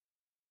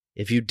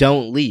If you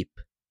don't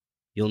leap,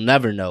 you'll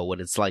never know what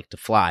it's like to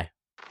fly.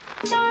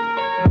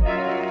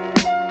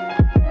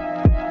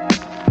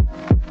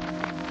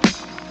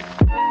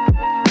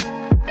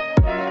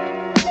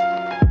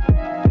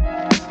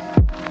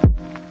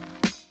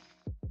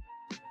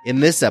 In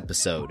this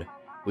episode,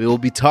 we will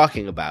be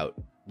talking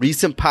about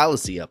recent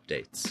policy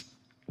updates,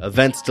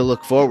 events to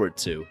look forward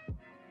to,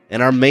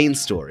 and our main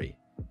story,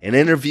 an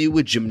interview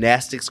with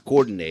gymnastics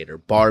coordinator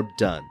Barb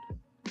Dunn.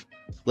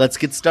 Let's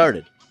get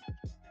started.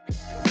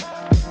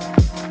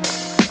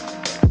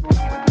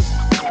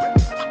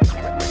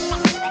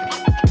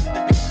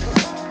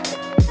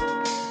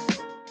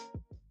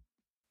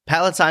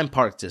 Palatine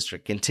Park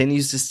District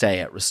continues to stay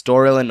at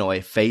Restore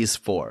Illinois Phase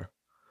 4,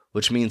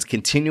 which means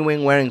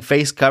continuing wearing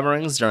face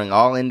coverings during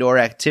all indoor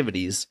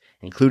activities,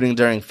 including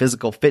during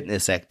physical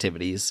fitness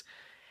activities,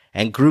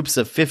 and groups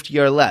of 50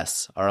 or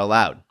less are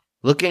allowed.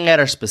 Looking at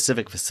our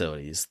specific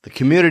facilities, the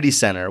community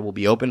center will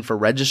be open for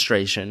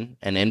registration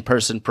and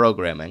in-person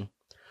programming,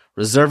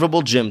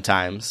 reservable gym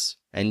times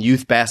and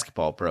youth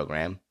basketball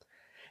program,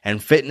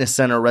 and fitness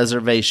center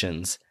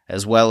reservations,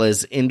 as well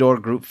as indoor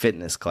group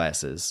fitness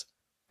classes.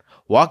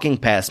 Walking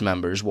Pass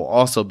members will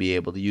also be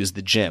able to use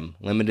the gym,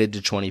 limited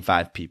to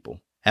 25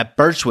 people. At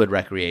Birchwood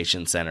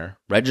Recreation Center,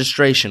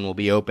 registration will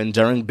be open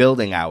during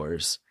building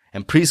hours,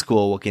 and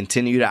preschool will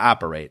continue to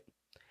operate.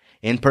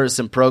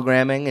 In-person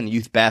programming and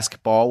youth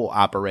basketball will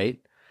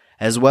operate,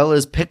 as well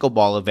as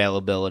pickleball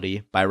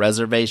availability by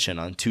reservation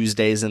on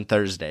Tuesdays and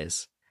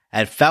Thursdays.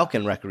 At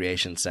Falcon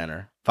Recreation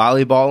Center,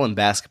 volleyball and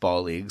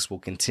basketball leagues will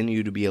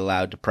continue to be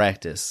allowed to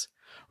practice.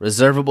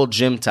 Reservable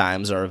gym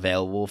times are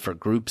available for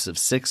groups of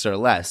 6 or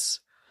less.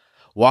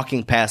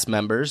 Walking Pass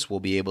members will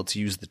be able to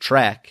use the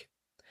track.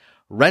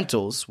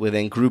 Rentals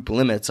within group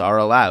limits are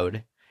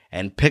allowed,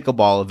 and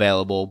pickleball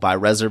available by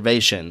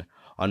reservation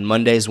on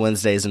Mondays,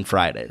 Wednesdays, and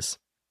Fridays.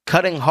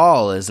 Cutting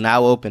Hall is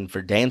now open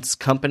for dance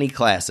company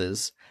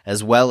classes,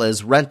 as well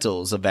as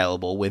rentals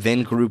available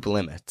within group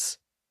limits.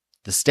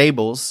 The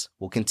stables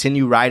will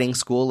continue riding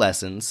school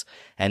lessons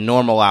and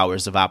normal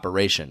hours of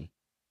operation.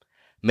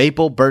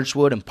 Maple,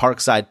 Birchwood, and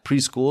Parkside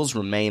preschools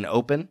remain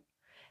open,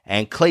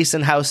 and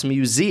Clayson House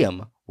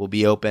Museum will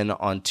be open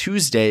on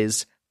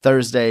Tuesdays,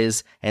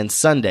 Thursdays, and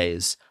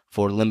Sundays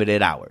for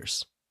limited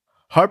hours.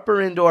 Harper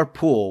Indoor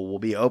Pool will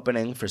be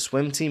opening for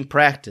swim team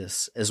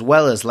practice as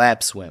well as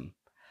lap swim.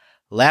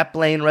 Lap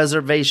lane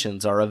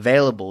reservations are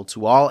available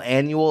to all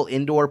annual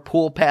indoor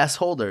pool pass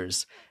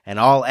holders and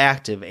all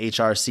active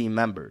HRC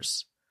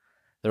members.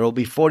 There will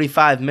be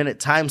 45-minute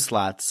time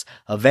slots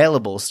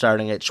available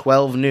starting at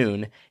 12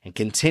 noon and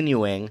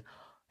continuing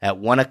at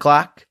 1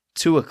 o'clock,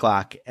 2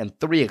 o'clock, and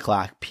 3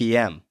 o'clock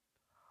p.m.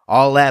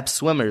 All lap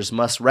swimmers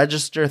must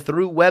register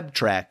through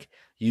WebTrack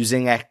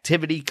using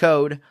activity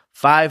code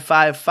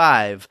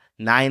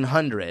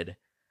 555900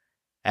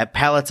 at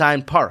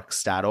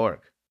palatineparks.org.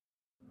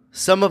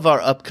 Some of our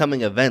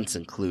upcoming events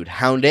include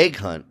Hound Egg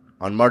Hunt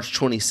on March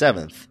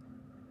 27th,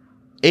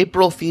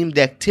 April-themed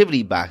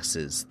activity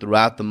boxes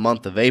throughout the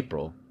month of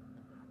April,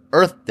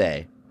 Earth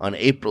Day on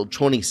April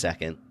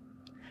 22nd,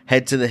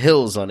 Head to the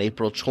Hills on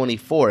April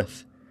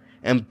 24th,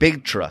 and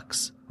Big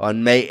Trucks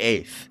on May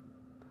 8th.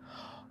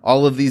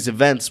 All of these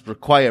events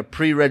require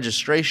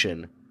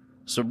pre-registration,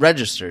 so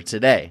register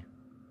today,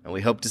 and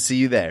we hope to see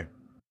you there.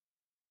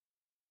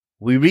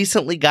 We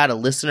recently got a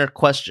listener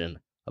question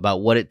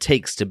about what it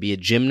takes to be a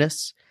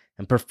gymnast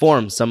and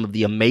perform some of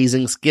the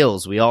amazing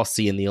skills we all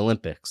see in the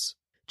Olympics.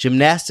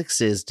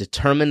 Gymnastics is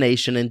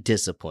determination and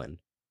discipline,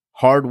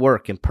 hard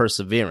work and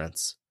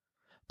perseverance,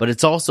 but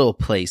it's also a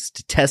place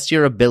to test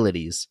your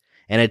abilities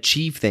and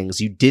achieve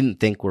things you didn't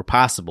think were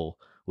possible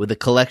with a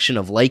collection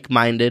of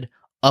like-minded,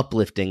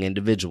 uplifting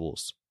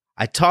individuals.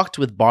 I talked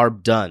with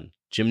Barb Dunn,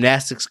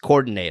 gymnastics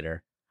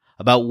coordinator,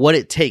 about what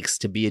it takes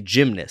to be a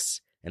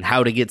gymnast and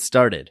how to get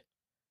started.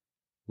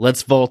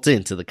 Let's vault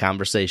into the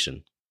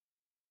conversation.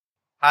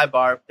 Hi,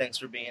 Barb. Thanks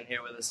for being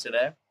here with us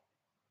today.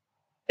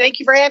 Thank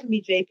you for having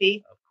me,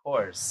 JP. Of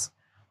course.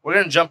 We're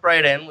going to jump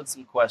right in with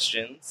some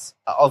questions.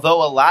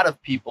 Although a lot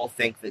of people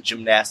think that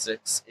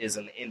gymnastics is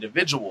an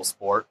individual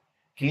sport,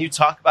 can you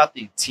talk about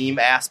the team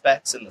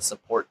aspects and the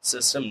support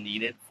system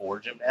needed for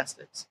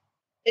gymnastics?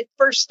 It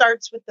first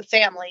starts with the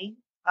family.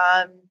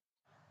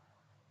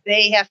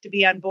 They have to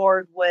be on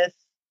board with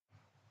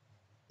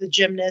the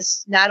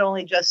gymnast, not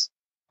only just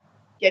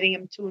getting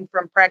them to and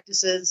from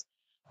practices,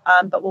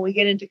 but when we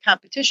get into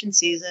competition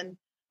season,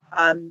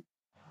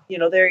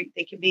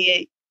 they can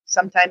be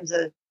sometimes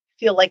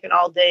feel like an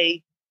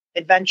all-day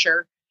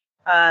adventure.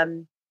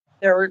 There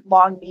are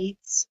long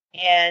meets,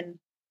 and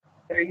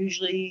they're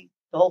usually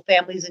the whole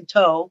family's in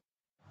tow.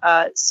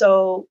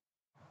 So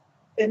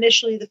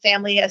initially, the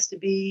family has to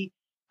be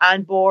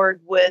on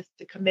board with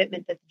the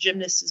commitment that the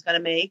gymnast is going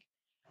to make.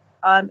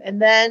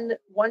 And then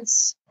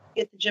once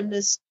you get the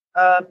gymnast,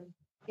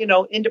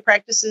 into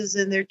practices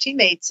and their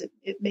teammates,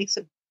 it makes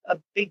a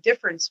big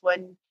difference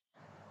when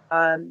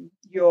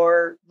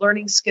you're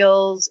learning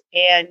skills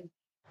and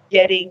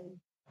getting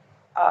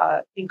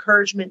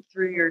encouragement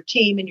through your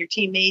team and your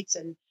teammates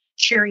and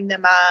cheering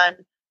them on.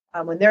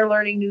 when they're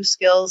learning new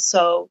skills.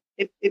 So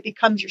it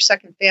becomes your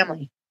second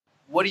family.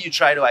 What do you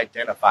try to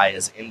identify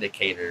as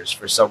indicators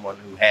for someone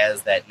who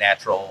has that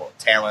natural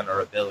talent or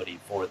ability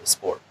for the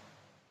sport?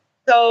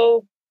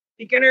 So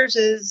beginners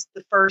is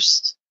the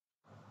first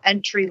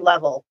entry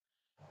level.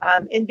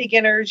 In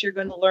beginners, you're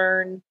going to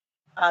learn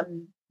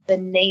the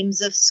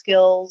names of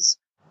skills.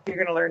 You're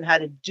going to learn how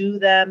to do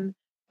them.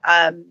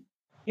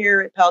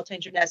 Here at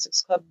Palatine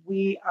Gymnastics Club,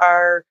 we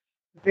are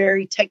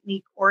very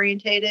technique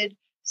orientated.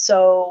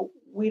 So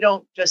we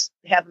don't just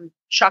have them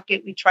chuck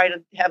it. We try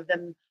to have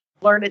them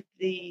learn it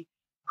the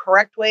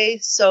correct way.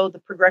 So the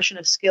progression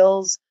of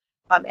skills,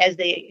 as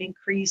they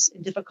increase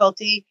in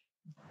difficulty,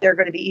 they're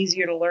going to be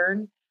easier to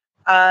learn.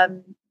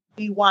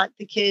 We want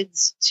the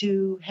kids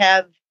to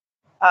have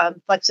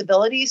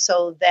flexibility.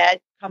 So that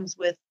comes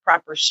with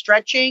proper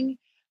stretching,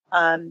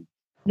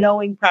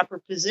 knowing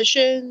proper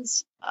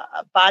positions,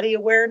 body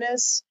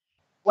awareness.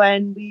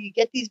 When we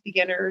get these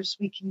beginners,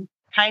 we can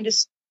kind of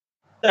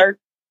start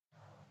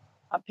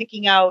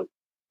picking out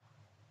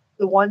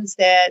the ones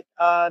that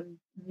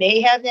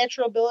may have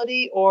natural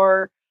ability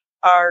or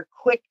are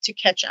quick to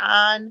catch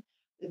on.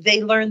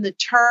 They learn the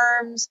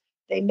terms.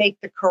 They make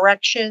the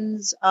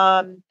corrections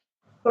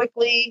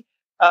quickly.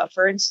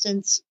 For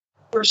instance,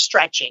 we're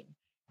stretching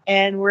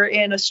and we're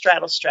in a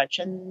straddle stretch.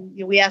 And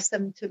we ask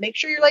them to make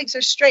sure your legs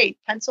are straight,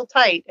 pencil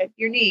tight at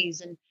your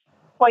knees, and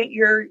point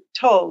your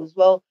toes.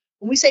 Well,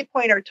 when we say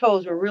point our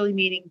toes, we're really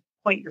meaning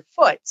point your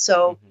foot.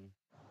 So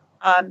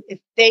if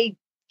they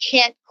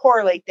can't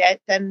correlate that,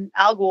 then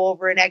I'll go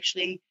over and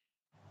actually,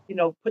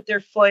 put their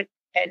foot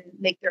and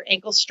make their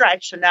ankle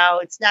stretch. So now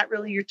it's not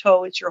really your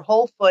toe, it's your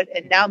whole foot,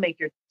 and now make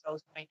your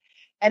toes point.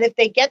 And if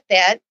they get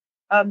that,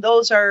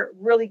 those are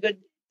really good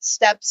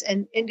steps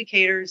and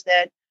indicators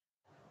that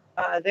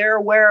they're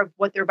aware of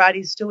what their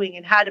body's doing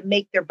and how to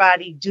make their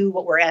body do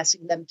what we're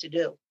asking them to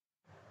do.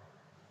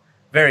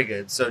 Very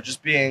good. So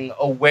just being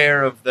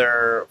aware of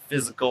their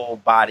physical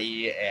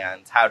body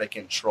and how to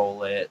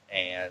control it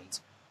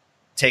and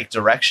take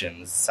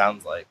directions,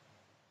 sounds like.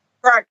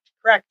 Correct.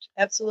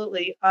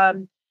 Absolutely.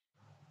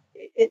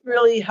 It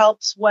really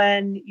helps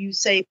when you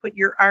say, put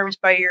your arms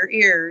by your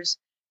ears,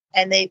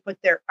 and they put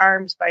their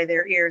arms by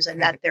their ears and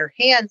not their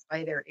hands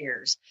by their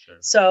ears. Sure.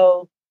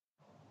 So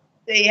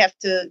they have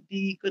to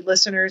be good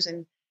listeners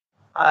and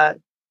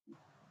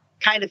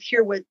kind of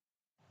hear what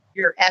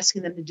you're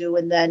asking them to do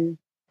and then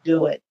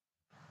do it.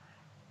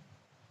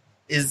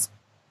 Is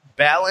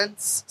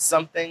balance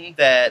something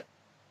that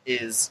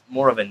is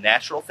more of a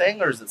natural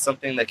thing, or is it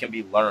something that can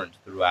be learned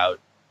throughout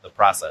the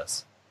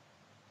process?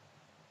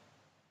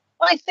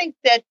 Well, I think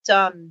that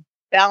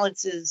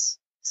balance is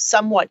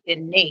somewhat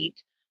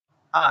innate.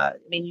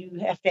 You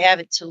have to have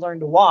it to learn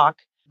to walk,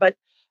 but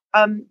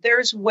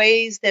there's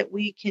ways that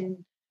we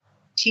can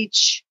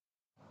teach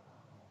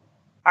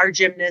our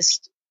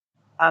gymnasts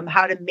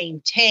how to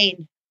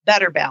maintain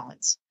better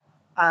balance.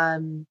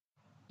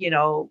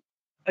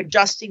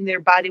 Adjusting their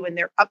body when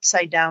they're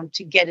upside down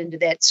to get into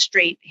that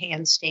straight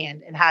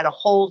handstand and how to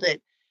hold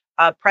it,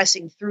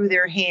 pressing through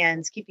their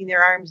hands, keeping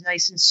their arms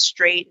nice and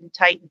straight and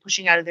tight and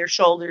pushing out of their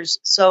shoulders.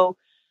 So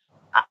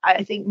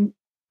I think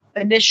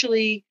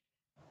initially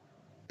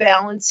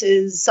balance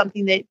is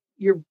something that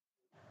you're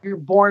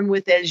born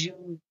with as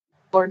you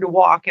learn to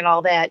walk and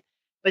all that.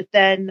 But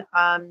then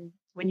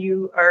when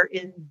you are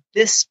in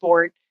this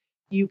sport,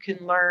 you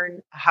can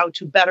learn how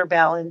to better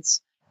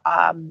balance,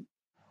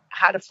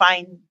 how to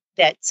find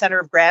that center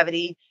of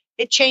gravity.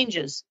 It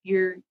changes.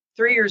 You're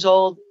 3 years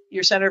old,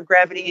 your center of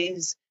gravity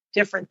is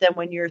different than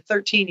when you're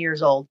 13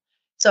 years old.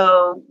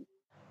 So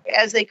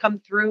as they come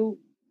through,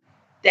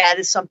 that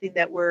is something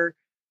that we're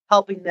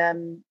helping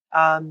them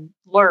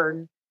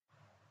learn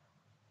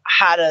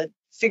how to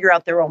figure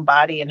out their own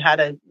body and how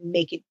to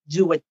make it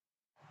do what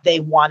they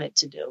want it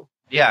to do.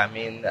 Yeah,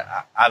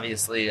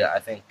 obviously, I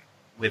think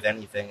with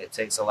anything, it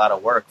takes a lot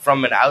of work.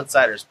 From an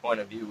outsider's point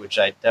of view, which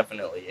I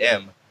definitely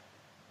am,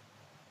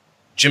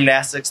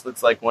 gymnastics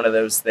looks like one of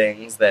those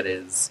things that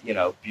is,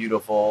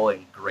 beautiful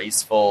and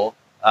graceful.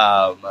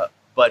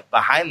 But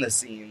behind the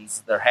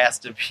scenes, there has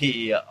to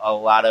be a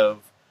lot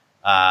of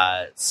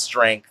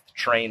strength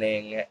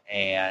training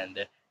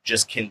and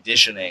just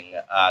conditioning.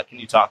 Can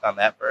you talk on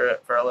that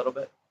for a little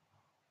bit?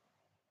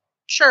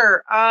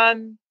 Sure.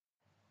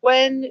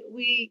 When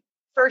we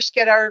first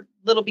get our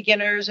little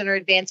beginners and our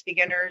advanced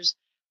beginners,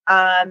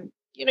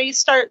 you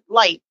start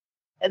light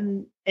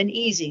and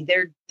easy.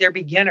 They're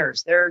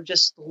beginners. They're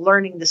just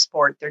learning the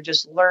sport. They're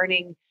just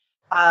learning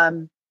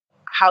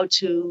how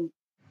to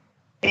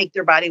make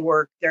their body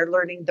work. They're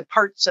learning the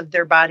parts of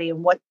their body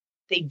and what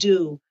they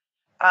do.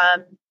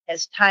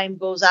 As time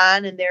goes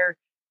on and they're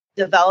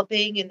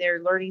developing and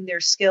they're learning their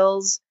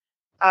skills,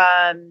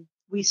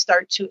 we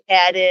start to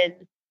add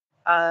in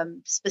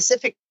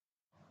specific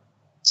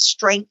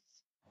strength,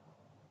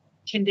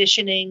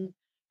 conditioning,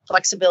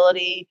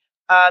 flexibility,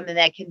 and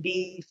that can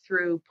be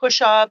through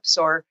push-ups,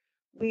 or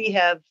we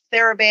have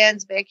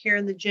TheraBands back here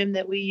in the gym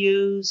that we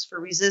use for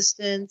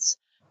resistance.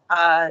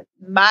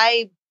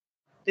 My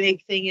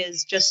big thing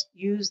is just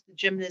use the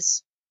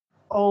gymnast's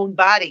own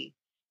body.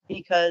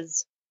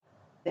 because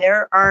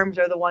their arms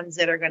are the ones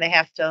that are going to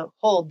have to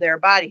hold their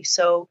body.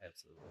 So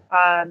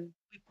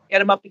get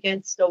them up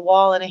against a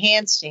wall in a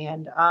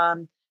handstand.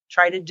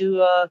 Try to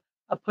do a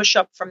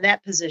push-up from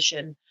that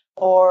position,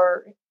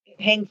 or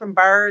hang from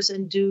bars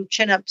and do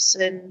chin-ups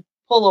and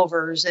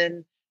pullovers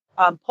and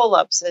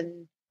pull-ups.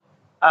 And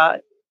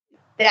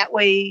that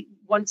way,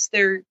 once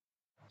they're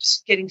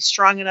getting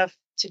strong enough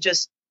to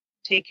just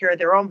take care of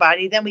their own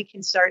body, then we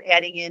can start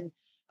adding in.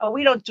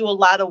 We don't do a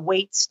lot of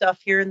weight stuff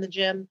here in the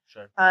gym,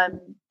 Sure.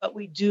 But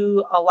we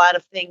do a lot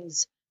of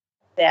things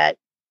that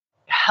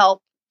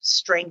help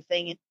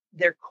strengthen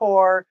their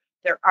core,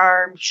 their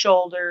arms,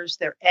 shoulders,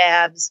 their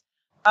abs.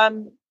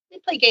 We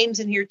play games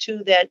in here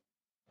too that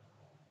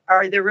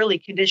they're really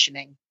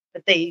conditioning,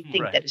 but they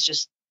think Right. that it's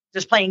just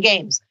playing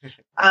games.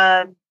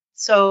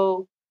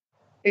 So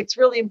it's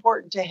really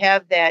important to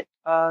have that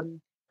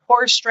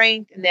core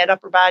strength and that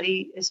upper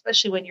body,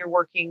 especially when you're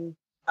working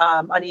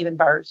uneven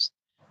bars.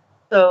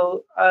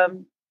 So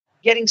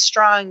getting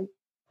strong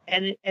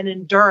and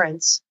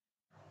endurance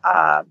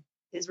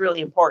is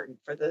really important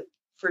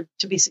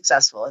to be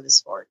successful in this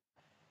sport.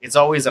 It's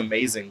always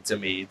amazing to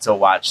me to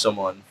watch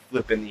someone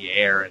flip in the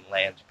air and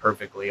land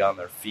perfectly on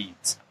their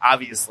feet.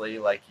 Obviously,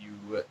 like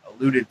you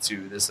alluded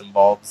to, this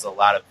involves a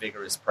lot of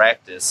vigorous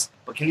practice.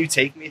 But can you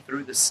take me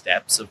through the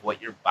steps of what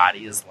your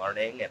body is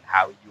learning and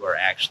how you are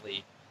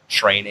actually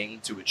training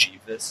to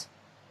achieve this?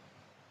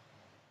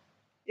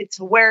 It's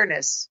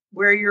awareness,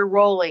 where you're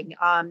rolling.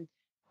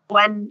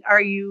 When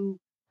are you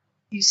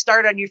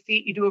start on your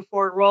feet, you do a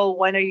forward roll.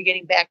 When are you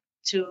getting back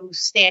to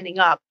standing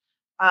up?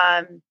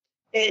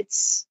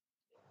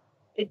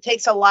 It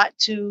takes a lot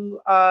to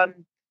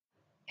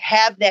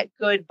have that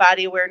good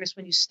body awareness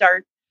when you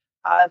start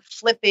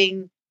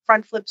flipping,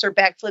 front flips or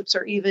back flips,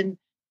 or even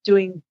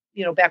doing,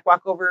 back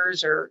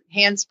walkovers or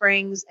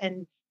handsprings,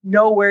 and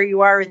know where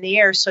you are in the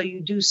air so you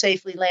do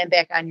safely land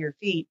back on your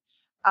feet.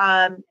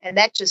 And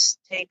that just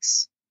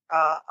takes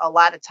a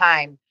lot of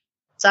time.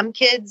 Some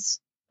kids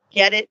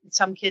get it, and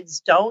some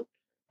kids don't.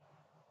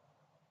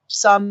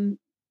 Some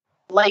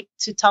like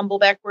to tumble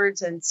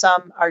backwards, and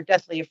some are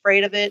deathly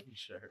afraid of it.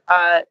 Sure.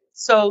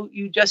 So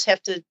you just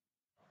have to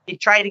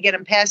try to get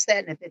them past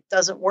that. And if it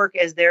doesn't work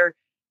as they're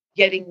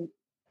getting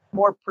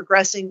more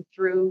progressing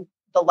through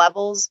the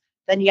levels,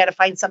 then you got to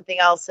find something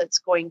else that's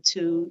going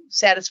to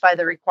satisfy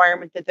the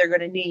requirement that they're going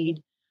to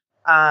need.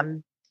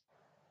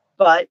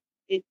 But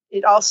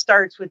it all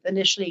starts with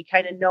initially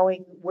kind of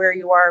knowing where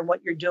you are and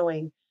what you're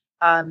doing,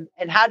 and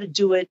how to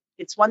do it.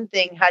 It's one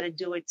thing how to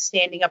do it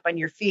standing up on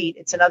your feet.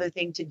 It's another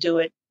thing to do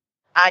it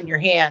on your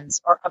hands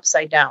or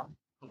upside down.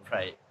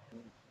 Right.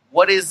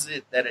 What is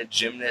it that a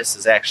gymnast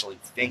is actually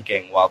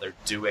thinking while they're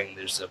doing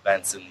these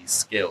events and these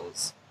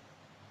skills?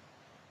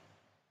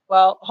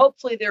 Well,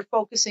 hopefully they're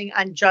focusing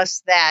on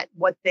just that,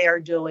 what they are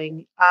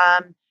doing,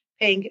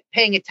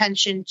 paying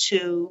attention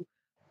to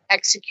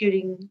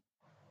executing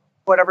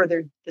whatever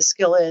the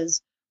skill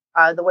is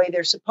the way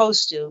they're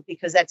supposed to,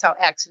 because that's how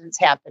accidents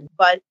happen.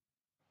 But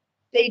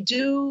they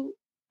do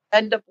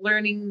end up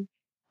learning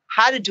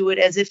how to do it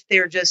as if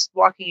they're just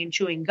walking and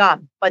chewing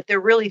gum, but they're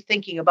really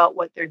thinking about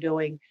what they're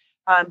doing.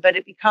 But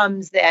it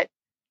becomes that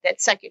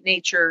second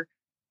nature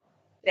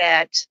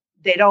that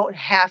they don't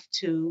have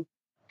to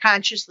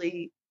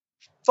consciously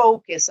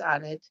focus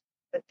on it,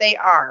 but they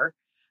are.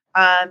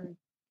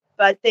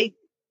 But they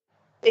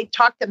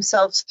talk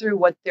themselves through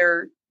what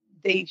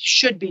they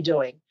should be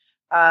doing,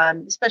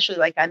 especially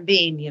like on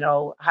beam,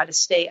 how to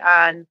stay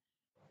on,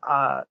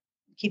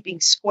 keeping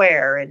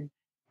square, and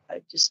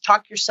just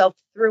talk yourself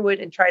through it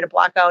and try to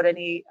block out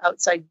any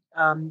outside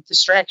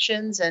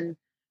distractions, and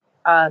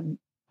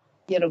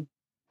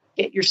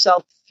get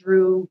yourself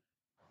through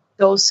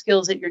those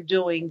skills that you're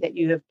doing that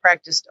you have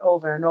practiced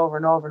over and over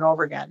and over and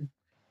over again.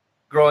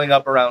 Growing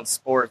up around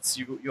sports,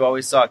 you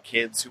always saw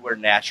kids who were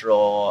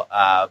natural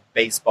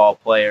baseball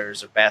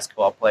players or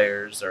basketball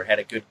players or had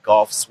a good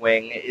golf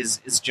swing.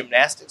 Is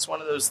gymnastics one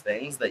of those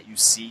things that you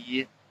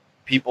see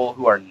people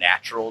who are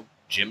natural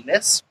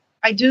gymnasts?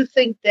 I do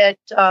think that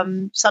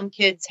some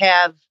kids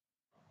have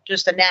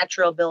just a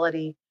natural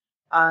ability.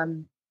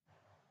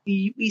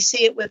 We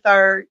see it with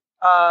our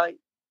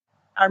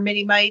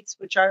mini mites,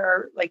 which are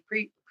our, like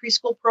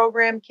preschool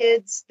program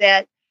kids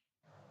that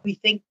we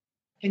think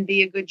can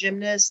be a good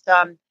gymnast.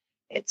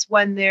 It's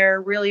when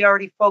they're really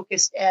already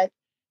focused at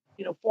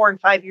 4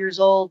 and 5 years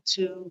old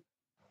to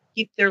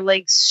keep their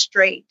legs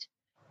straight.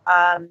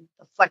 The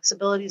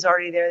flexibility is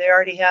already there. They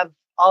already have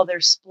all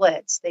their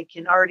splits. They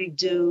can already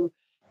do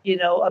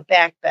a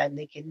back bend.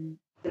 They can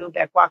do a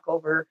back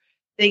walkover.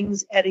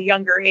 Things at a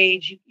younger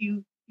age.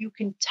 You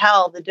can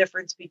tell the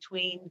difference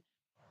between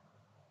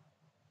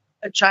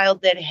a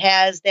child that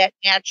has that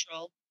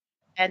natural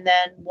and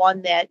then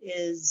one that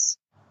is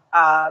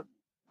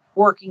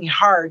working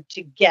hard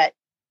to get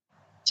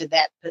to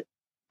that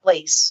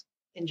place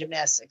in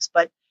gymnastics.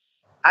 But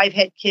I've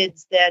had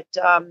kids that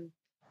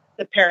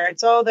the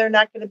parents, they're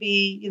not going to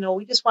be,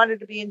 we just want her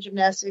to be in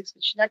gymnastics,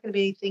 but she's not going to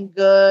be anything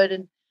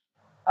good.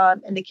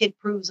 And the kid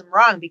proves them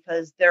wrong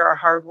because they're a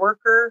hard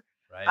worker.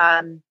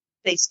 Right.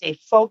 they stay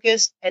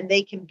focused, and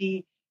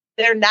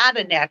they're not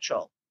a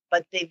natural,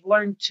 but they've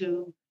learned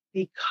to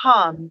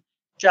become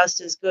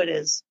just as good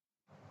as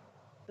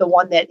the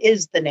one that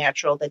is the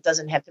natural, that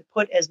doesn't have to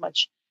put as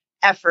much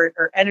effort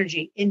or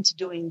energy into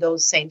doing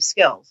those same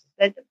skills.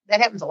 That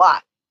happens a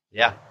lot.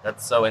 Yeah,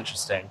 that's so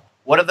interesting.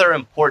 What other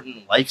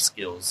important life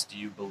skills do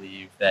you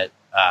believe that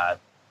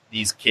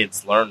these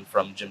kids learn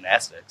from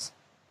gymnastics?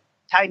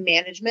 Time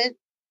management.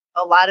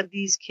 A lot of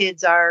these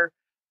kids are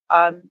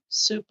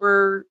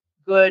super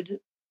good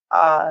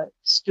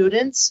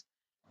students.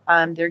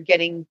 They're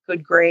getting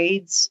good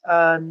grades.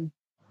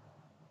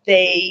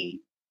 They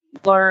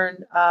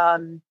learn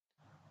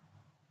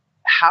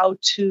how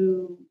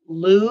to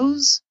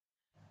lose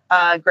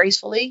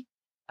gracefully,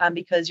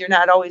 because you're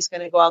not always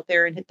going to go out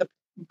there and hit the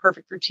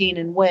perfect routine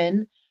and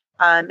win.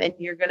 And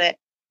you're going to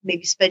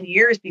maybe spend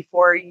years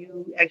before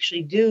you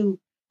actually do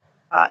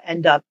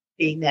end up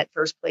being that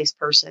first place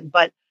person.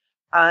 But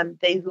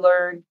they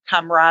learn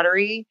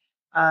camaraderie,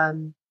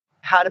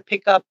 how to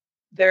pick up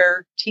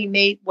their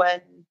teammate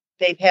when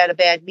they've had a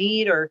bad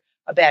meet or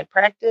a bad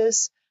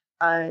practice.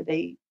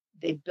 They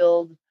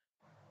build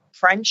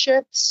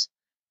friendships.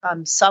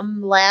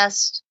 Some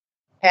last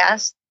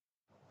past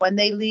when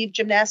they leave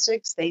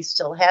gymnastics. They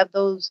still have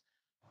those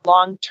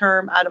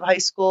long-term out of high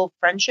school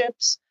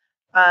friendships.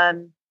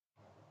 A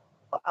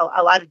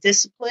lot of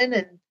discipline,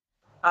 and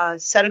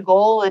set a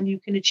goal and you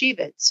can achieve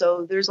it.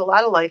 So there's a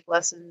lot of life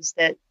lessons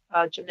that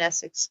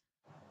gymnastics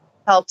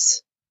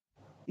helps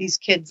these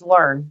kids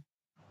learn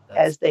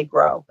as they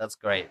grow. That's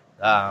great.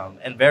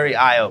 And very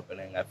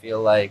eye-opening. I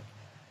feel like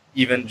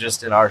even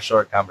just in our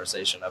short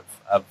conversation,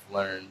 I've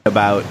learned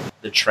about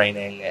the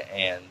training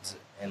and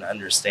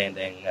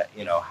understanding,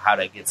 how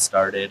to get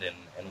started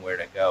and where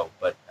to go.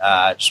 But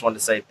I just wanted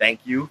to say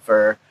thank you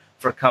for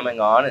coming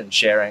on and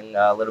sharing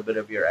a little bit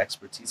of your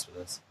expertise with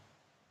us.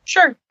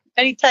 Sure.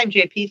 Anytime,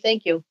 JP.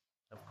 Thank you.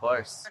 Of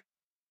course.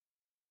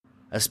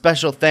 A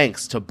special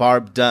thanks to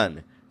Barb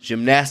Dunn,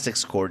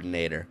 gymnastics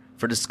coordinator,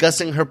 for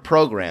discussing her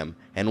program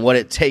and what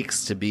it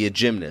takes to be a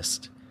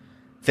gymnast.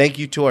 Thank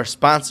you to our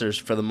sponsors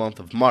for the month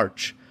of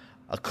March,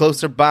 A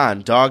Closer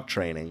Bond Dog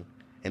Training,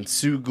 and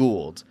Sue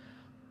Gould,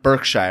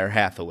 Berkshire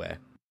Hathaway.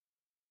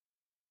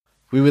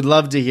 We would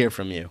love to hear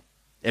from you.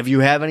 If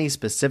you have any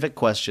specific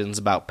questions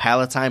about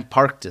Palatine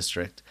Park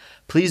District,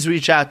 please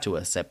reach out to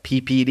us at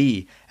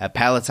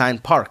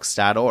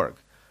ppd@palatineparks.org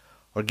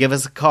or give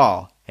us a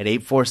call at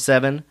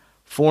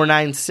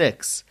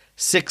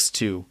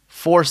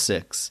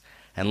 847-496-6246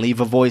 and leave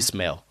a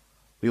voicemail.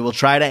 We will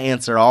try to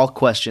answer all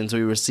questions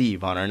we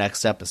receive on our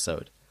next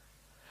episode.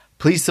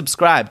 Please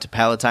subscribe to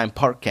Palatine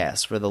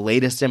Parkcast for the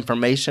latest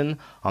information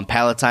on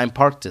Palatine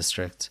Park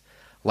District.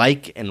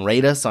 Like and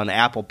rate us on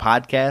Apple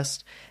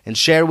Podcasts, and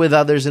share with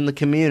others in the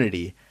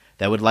community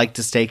that would like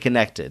to stay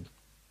connected.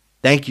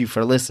 Thank you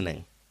for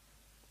listening.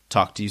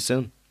 Talk to you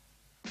soon.